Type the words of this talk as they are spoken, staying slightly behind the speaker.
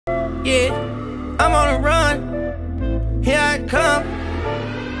Yeah, I'm on a run. Here I come.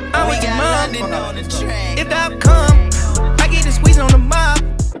 I'm with your mom. If that come, I get the squeeze on the mob.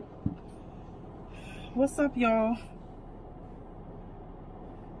 What's up, y'all?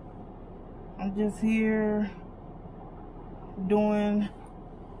 I'm just here doing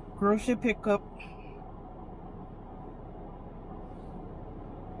grocery pickup.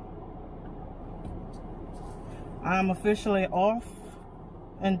 I'm officially off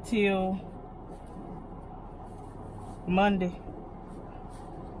until Monday.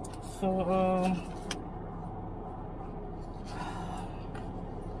 So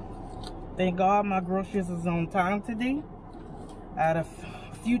thank God my groceries is on time today. I had a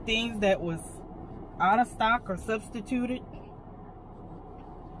few things that was out of stock or substituted.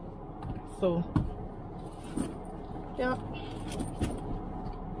 So yeah.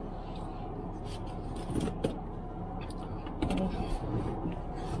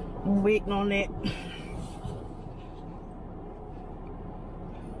 I'm waiting on that.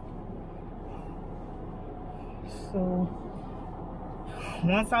 So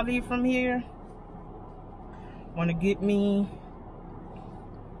once I leave from here, I want to get me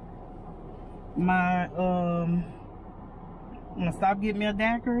my I'm gonna stop getting me a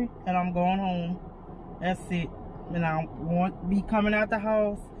daiquiri and I'm going home. That's it. And I won't be coming out the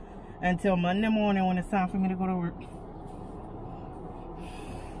house until Monday morning when it's time for me to go to work.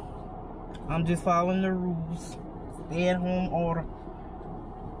 I'm just following the rules. Stay at home order.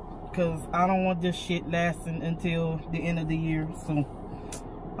 Because I don't want this shit lasting until the end of the year. So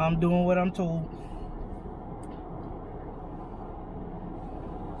I'm doing what I'm told.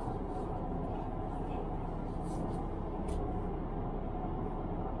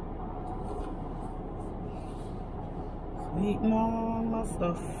 Eating all my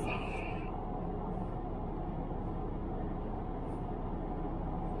stuff.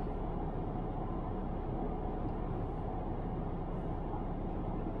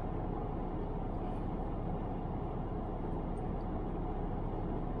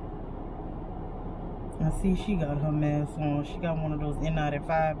 I see she got her mask on. She got one of those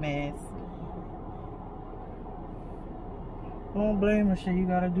N95 masks. Don't blame her, shit. You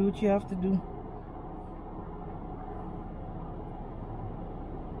gotta do what you have to do.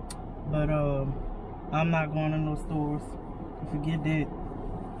 But I'm not going to no stores. Forget that.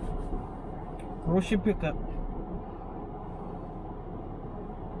 Grocery pickup.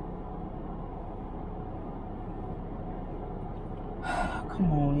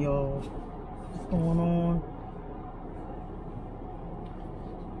 Come on, y'all. What's going on?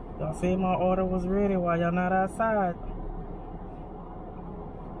 Y'all say my order was ready while y'all not outside.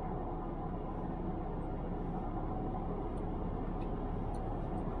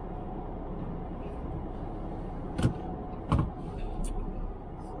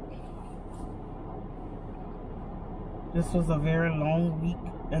 This was a very long week,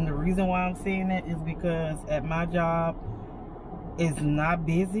 and the reason why I'm saying that is because at my job it's not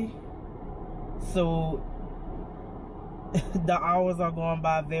busy, so the hours are going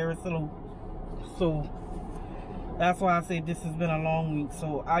by very slow. So that's why I say this has been a long week.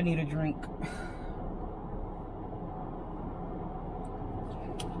 So I need a drink.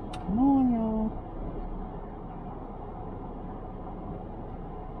 Come on, y'all.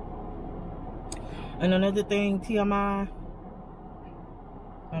 And another thing, TMI,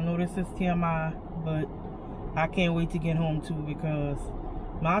 I know this is TMI, but I can't wait to get home too, because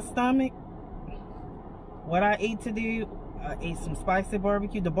my stomach, what I ate today, I ate some spicy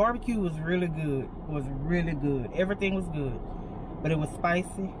barbecue. The barbecue was really good. Everything was good, but it was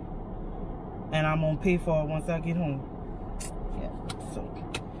spicy, and I'm gonna pay for it once I get home. Yeah, so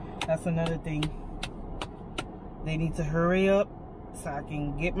that's another thing. They need to hurry up so I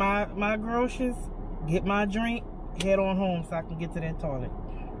can get my groceries, get my drink, head on home so I can get to that toilet.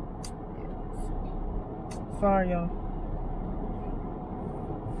 Sorry, y'all.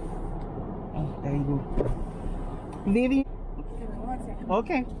 Oh, there you go. Vivi?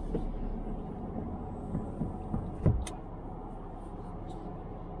 Okay.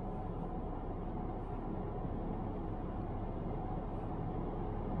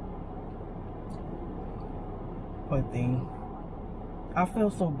 Poor thing. I feel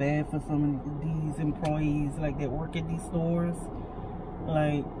so bad for some of these employees, like, that work at these stores.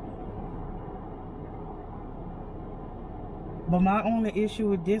 Like, but my only issue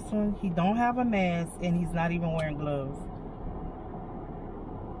with this one, he don't have a mask and he's not even wearing gloves.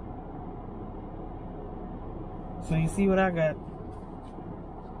 So you see what I got?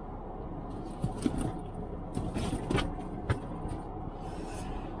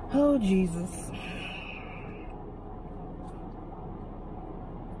 Oh, Jesus.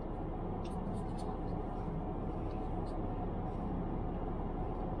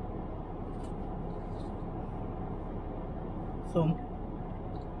 So,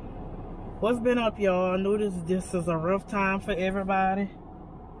 what's been up, y'all? I know this is a rough time for everybody.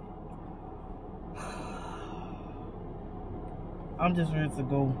 I'm just ready to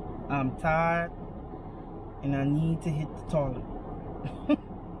go. I'm tired and I need to hit the toilet.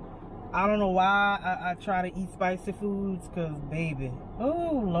 I don't know why I try to eat spicy foods, because baby,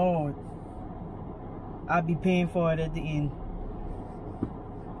 oh Lord, I'll be paying for it at the end.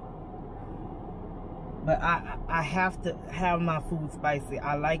 But I have to have my food spicy.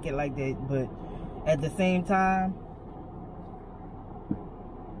 I like it like that, but at the same time,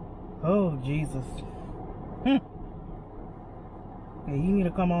 oh Jesus. Okay, you need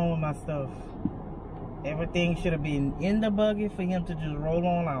to come on with my stuff. Everything should have been in the buggy for him to just roll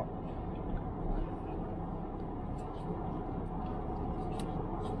on out.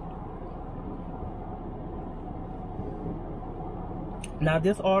 Now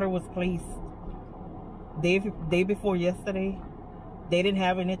this order was placed day before yesterday. They didn't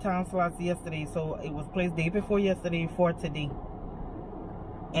have any time slots yesterday, so it was placed day before yesterday for today.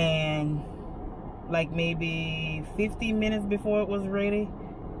 And like maybe 15 minutes before it was ready,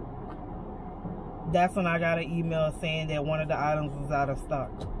 that's when I got an email saying that one of the items was out of stock.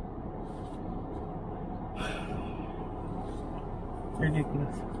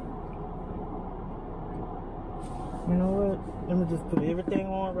 Ridiculous. You know what? Let me just put everything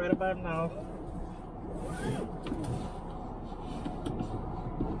on right about now.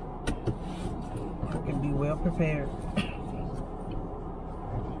 I can be well prepared.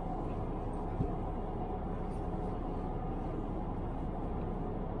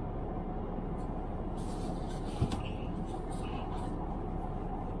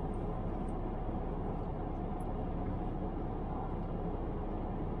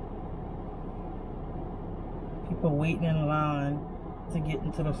 People waiting in line to get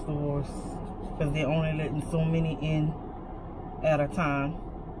into the stores because they're only letting so many in at a time,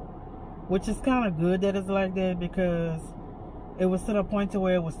 which is kind of good that it's like that, because it was to the point to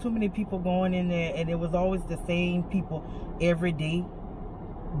where it was too many people going in there, and it was always the same people every day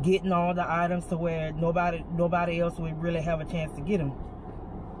getting all the items to where nobody else would really have a chance to get them.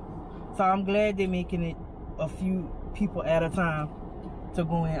 So I'm glad they're making it a few people at a time to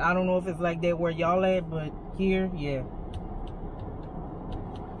go in. I don't know if it's like that where y'all at, but here, yeah.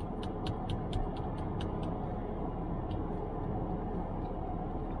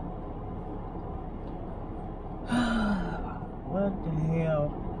 What the hell?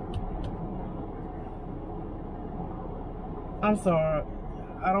 I'm sorry,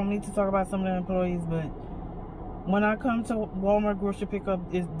 I don't need to talk about some of the employees, but when I come to Walmart grocery pickup,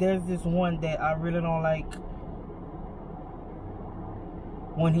 there's this one that I really don't like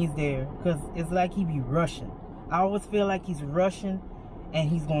when he's there, because it's like he be rushing. I always feel like he's rushing and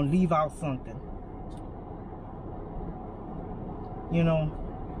he's gonna leave out something, you know.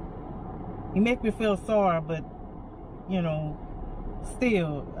 He make me feel sorry, but you know,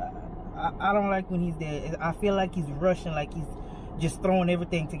 still I don't like when he's there. I feel like he's rushing, like he's just throwing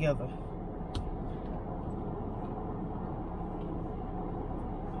everything together.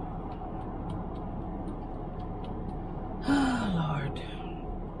 Lord.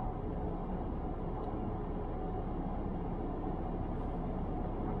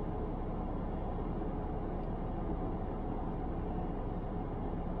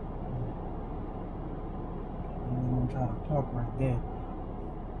 I'm gonna try to talk right there.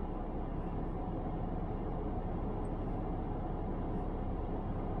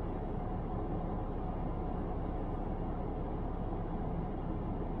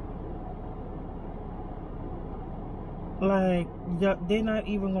 Like, they're not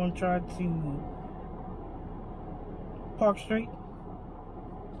even gonna try to park straight.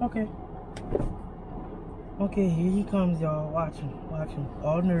 Okay. Okay, here he comes, y'all. Watch him. Watch him.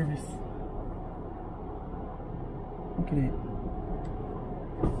 All nervous. Look at it.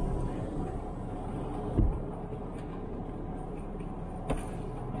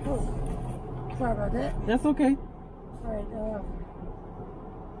 Oh, sorry about that. That's okay. Alright,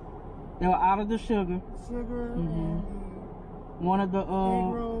 they were out of the sugar. Sugar and one of the egg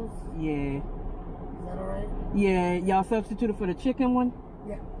rolls. Yeah. Is that alright? Yeah, y'all substituted for the chicken one?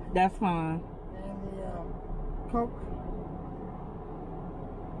 Yeah. That's fine. And the Coke.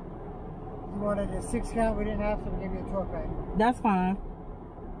 You wanted a 6-count, we didn't have, so we gave you a 12-pack. That's fine.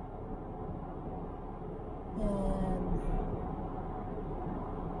 And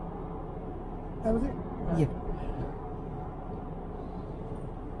that was it? Yeah.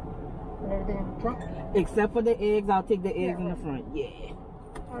 And everything in the trunk? Except for the eggs, I'll take the eggs in the right. front. Yeah.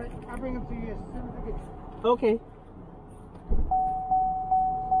 Alright, I'll bring them to you as soon as I get you. Okay.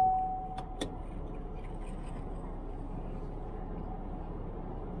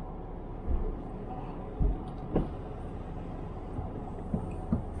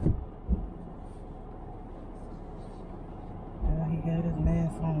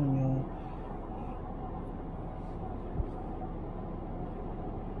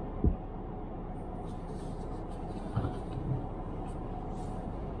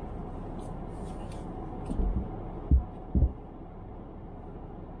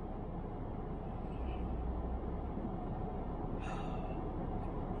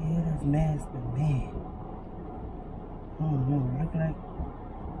 mask, but man, I don't know. Look like.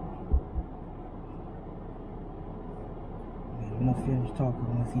 Man, I'm gonna finish talking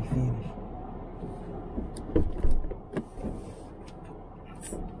once he finished.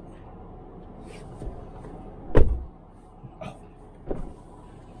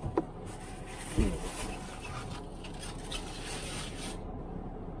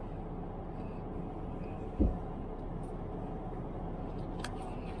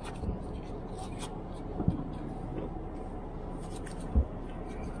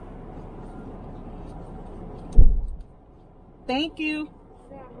 Thank you.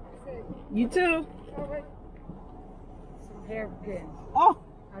 You too. Some hairpins. Oh,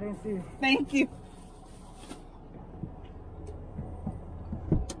 I didn't see it. thank you.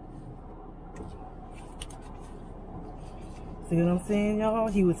 See what I'm saying, y'all?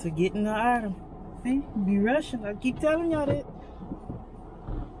 He was forgetting the item. See? Be rushing. I keep telling y'all that.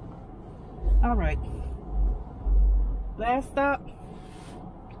 All right. Last stop.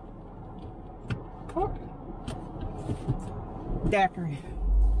 Oh. Daiquiri.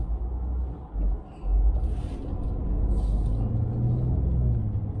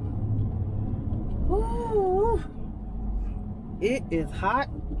 Ooh. It is hot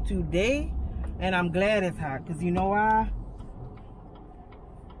today, and I'm glad it's hot, because you know why?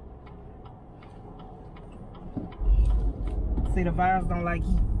 See, the virus don't like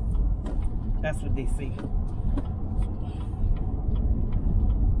heat. That's what they say.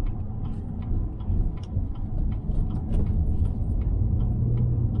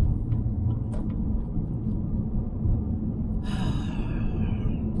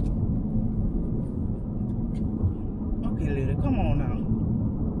 Come on now.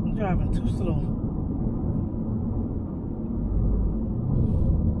 I'm driving too slow.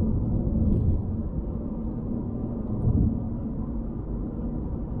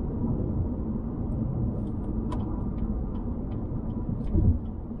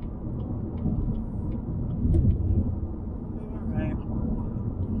 Alright.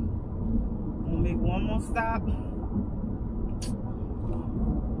 We'll make one more stop.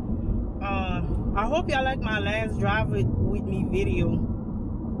 I hope y'all like my last drive with me video.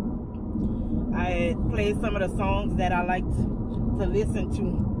 I had played some of the songs that I liked to listen to.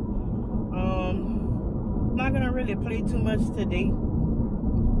 I'm not gonna really play too much today.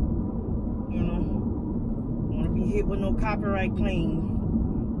 You know, I want to be hit with no copyright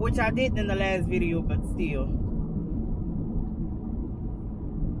claim, which I did in the last video, but still.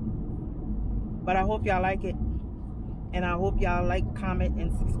 But I hope y'all like it, and I hope y'all like, comment,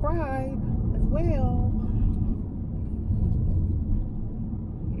 and subscribe as well.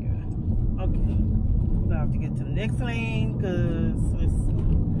 Okay, so I have to get to the next lane, because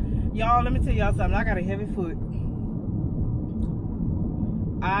y'all, let me tell y'all something. I got a heavy foot.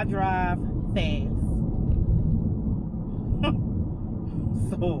 I drive fast.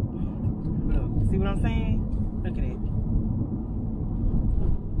 So look, see what I'm saying? Look at it.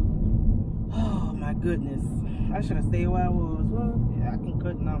 Oh my goodness, I should have stayed where I was. Well, yeah, I can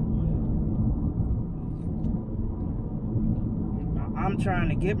cut now. I'm trying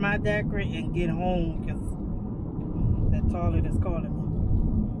to get my daiquiri and get home, because that toilet is calling me.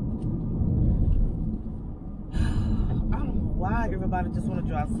 I don't know why everybody just want to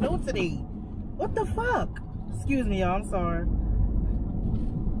drive slow today. What the fuck? Excuse me, y'all. I'm sorry.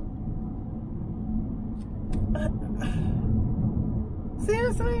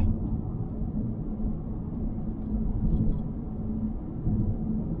 Seriously?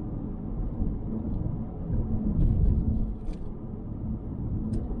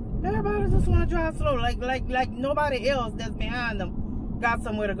 Everybody just want to drive slow, like nobody else that's behind them got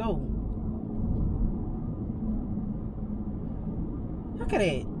somewhere to go. Look at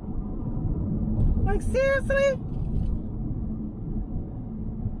it. Like, seriously?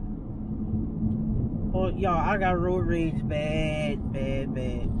 Oh, y'all, I got road rage bad, bad,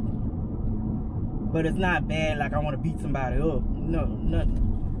 bad. But it's not bad like I want to beat somebody up. No,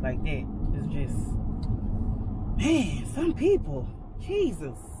 nothing like that. It's just, man, some people,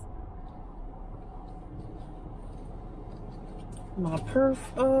 Jesus. My purse,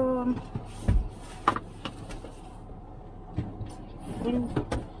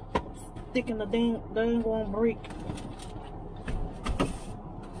 sticking the dang on brake.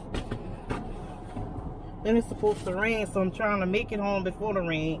 Then it's supposed to rain, so I'm trying to make it home before the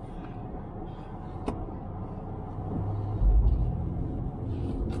rain.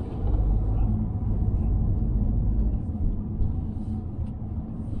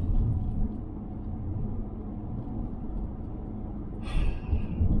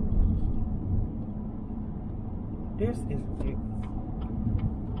 This is ridiculous.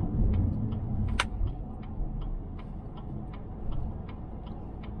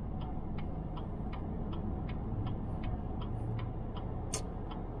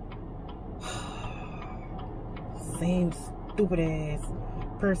 same stupid ass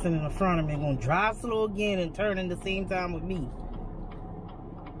person in the front of me gonna drive slow again and turn in the same time with me.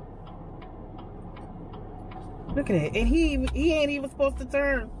 Look at that. And he ain't even supposed to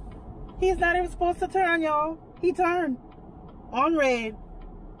turn. He's not even supposed to turn, y'all. He turned on red.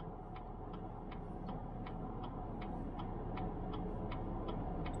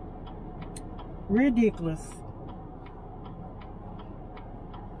 Ridiculous.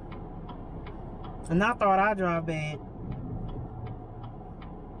 And I thought I drive bad.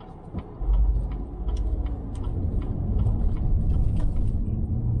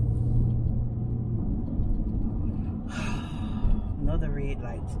 Another red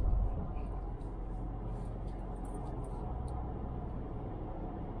light.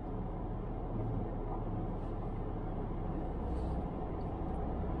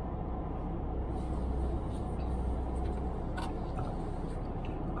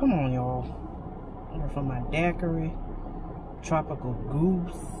 Come on, y'all. For my Daiquiri, tropical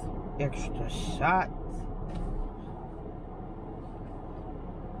goose, extra shot.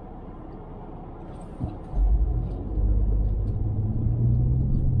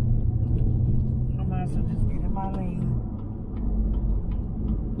 I might as well just get in my lane.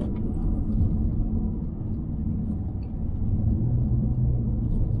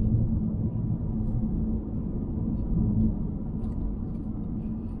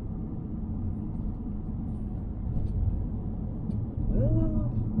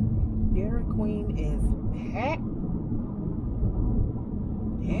 Queen is packed.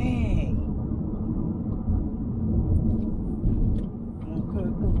 Dang. Okay,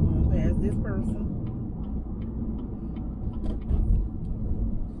 because we're going to pass this person.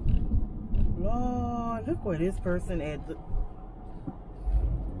 Lord, look where this person at.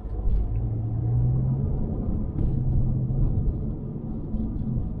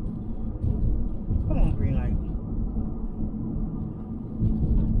 Come on, green light.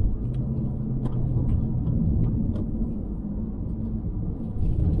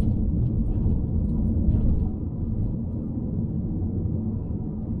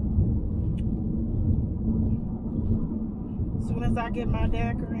 As soon as I get my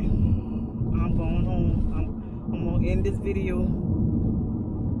Daiquiri, I'm going home. I'm gonna end this video.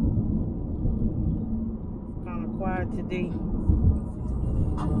 It's kind of quiet today.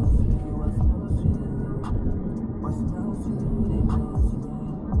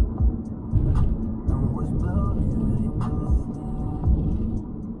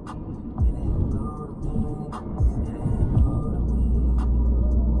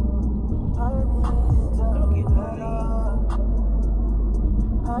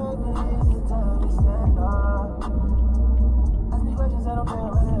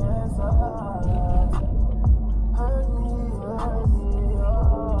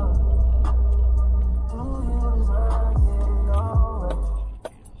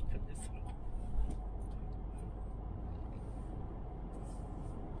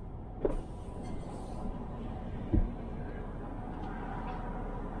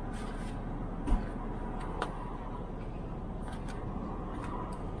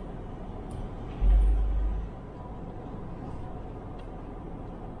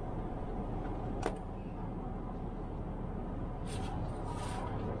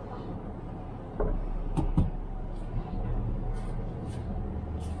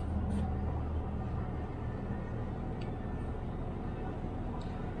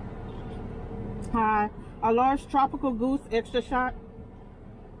 Hi, a large tropical goose extra shot.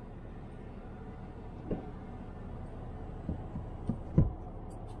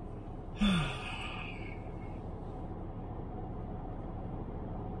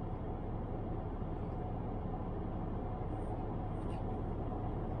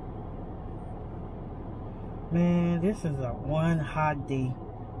 Man, this is a one hot day.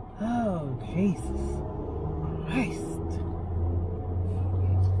 Oh, Jesus Christ.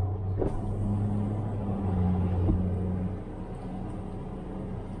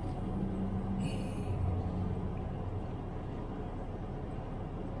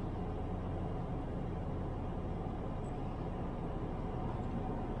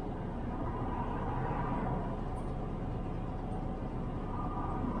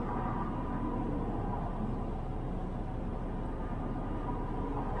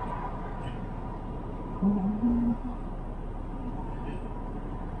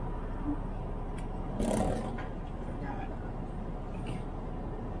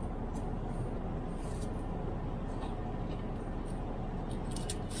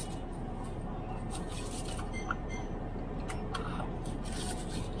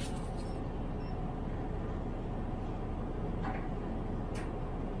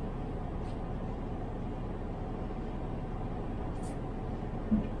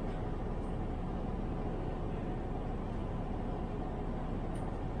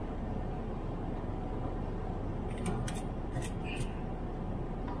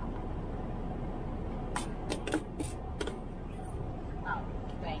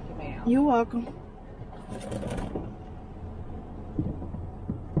 You're welcome.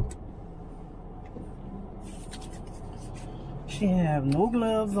 She didn't have no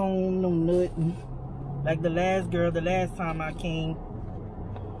gloves on, no nothing. Like the last girl, the last time I came.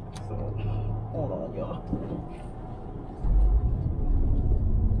 So, hold on, y'all.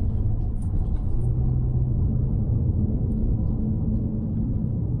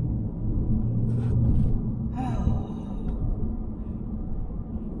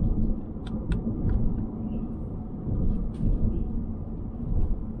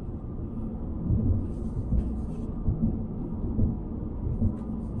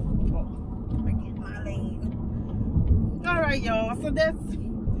 Alright, y'all, so that's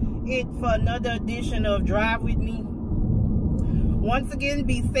it for another edition of Drive With Me. Once again,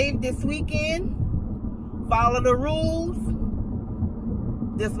 be safe this weekend. Follow the rules.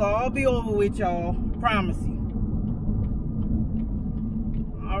 This will all be over with, y'all. Promise you.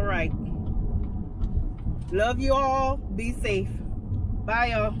 Alright. Love you all. Be safe. Bye,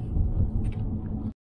 y'all.